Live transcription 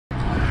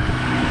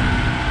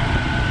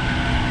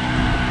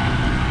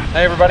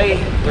Hi everybody,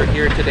 we're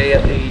here today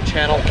at the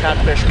channel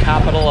catfish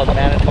capital of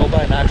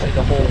Manitoba and actually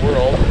the whole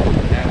world,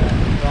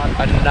 and we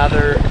got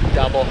another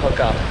double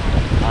hookup.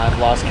 I've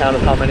lost count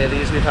of how many of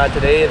these we've had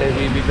today, and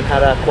we've even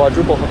had a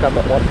quadruple hookup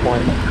at one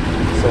point.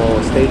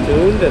 So stay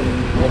tuned and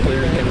hopefully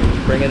we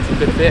can bring in some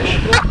good fish.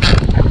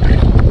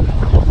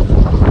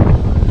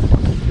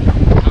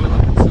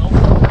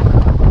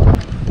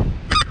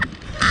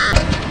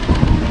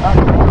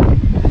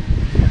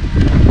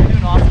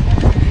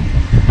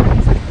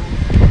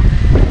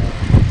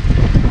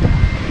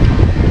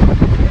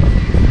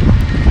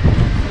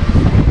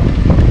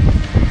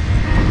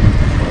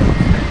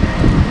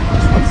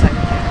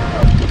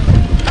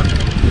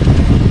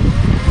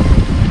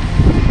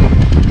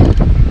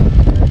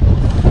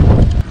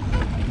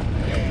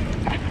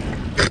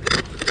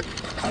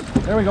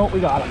 There we go, we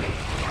got him.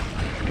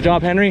 Good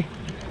job, Henry.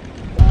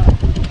 Nice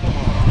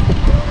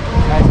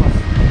one.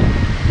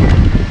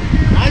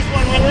 Nice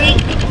one, Henry.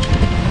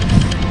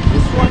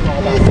 This one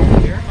is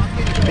there.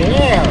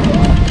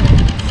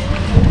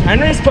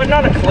 Henry's putting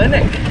on a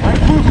clinic. I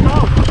cruised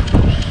out.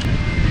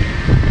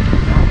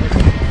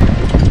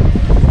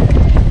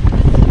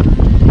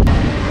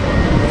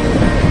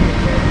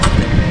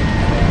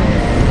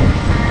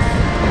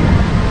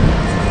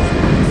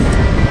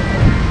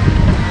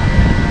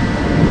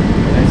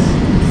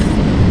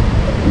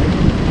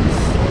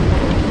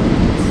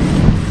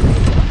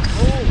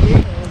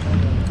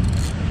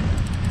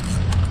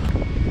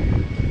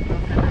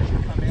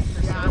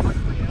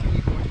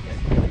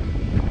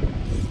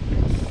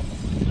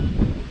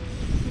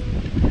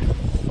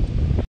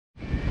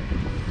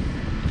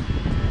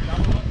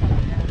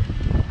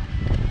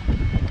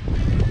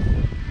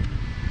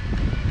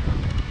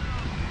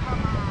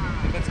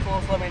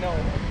 Let me know.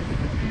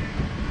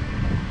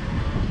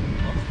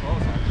 Looks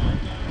close, actually.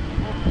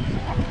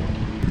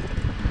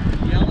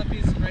 Yell if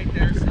he's right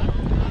there, so.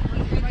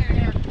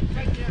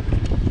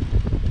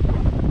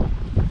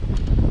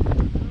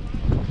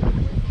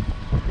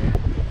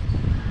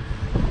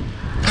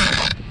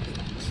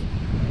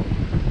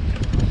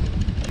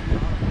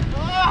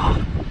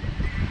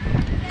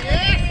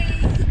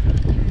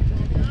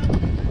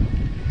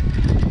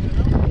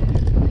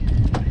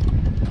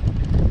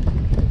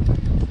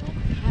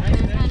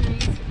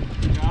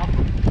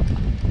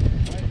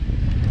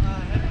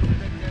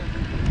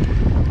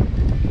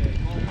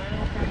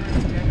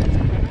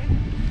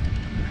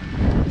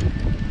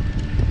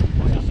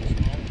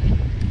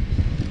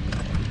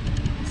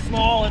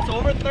 Small, it's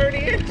over 30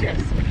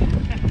 inches.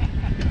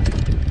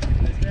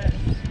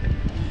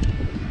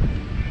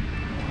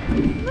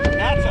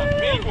 That's a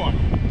big one.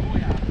 Oh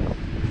yeah.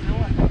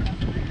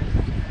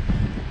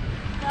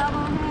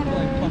 Double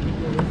header.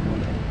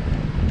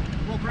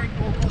 We'll go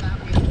that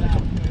way.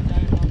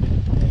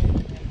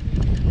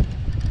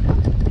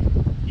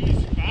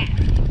 He's fat.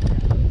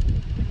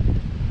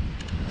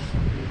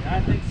 I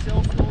think Sil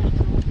stole the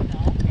trophy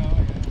now.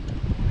 Oh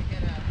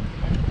yeah.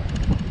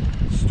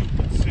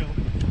 Stupid Sil.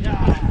 Yeah.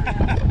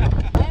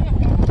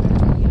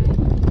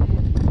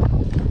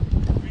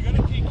 We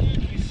gotta take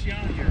he's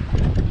young here.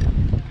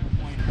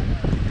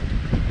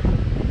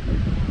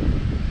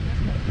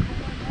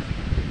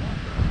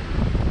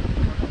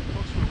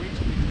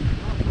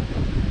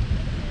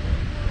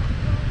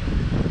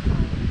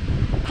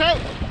 Okay.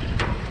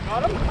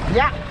 Got him?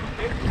 Yeah.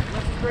 Okay,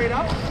 let's straight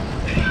up.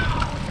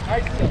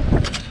 Nice Sil.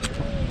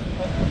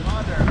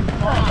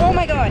 Oh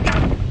my god.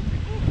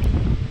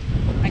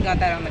 I got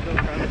that on the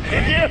GoPro.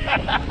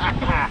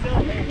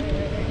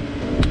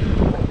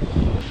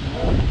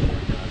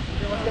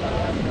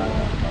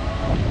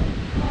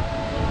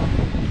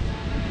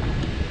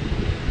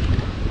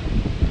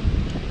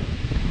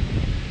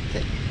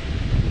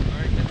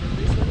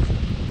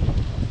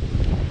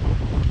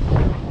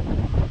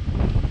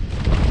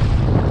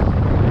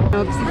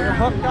 We're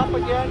hooked up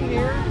again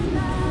here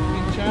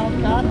in Channel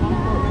Cat,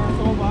 Lockport,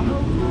 Manitoba.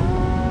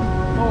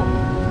 Oh.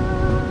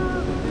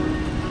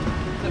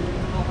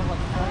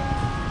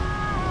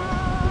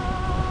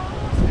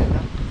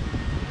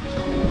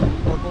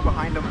 We'll go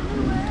behind him.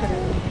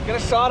 Get a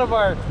shot of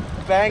our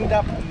banged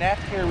up net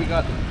here. We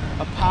got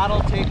a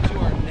paddle taped to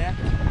our net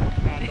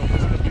handle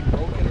just because we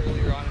broke it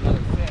earlier on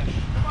another fish.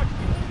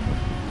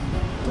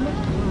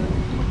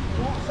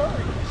 Oh,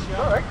 sorry.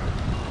 Alright.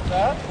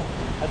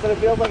 I said it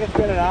feels like it's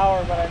been an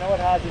hour, but I know it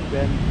hasn't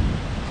been.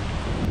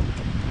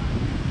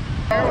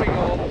 There we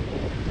go.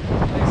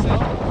 Nice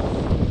out.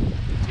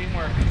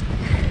 Teamwork.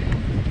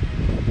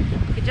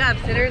 Good job,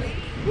 sitters.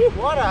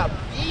 What a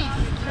beast!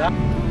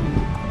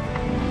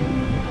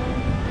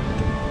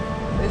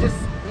 They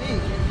just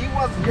you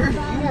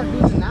weren't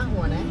losing that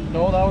one, eh?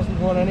 No, that wasn't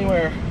going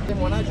anywhere. The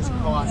one I just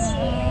caught.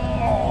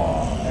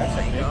 That's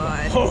a big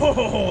one.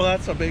 Oh,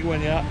 that's a big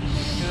one, yeah.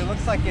 Dude, it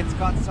looks like it's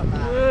got some.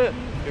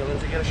 Here,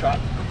 Lindsay, get a shot.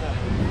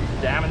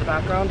 Dam in the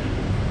background.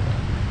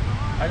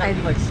 I gotta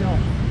do like Sil.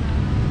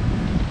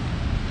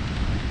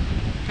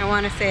 I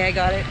want to say I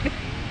got it.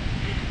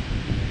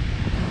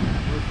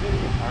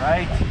 All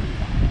right.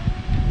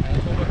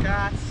 Manitoba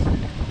cats.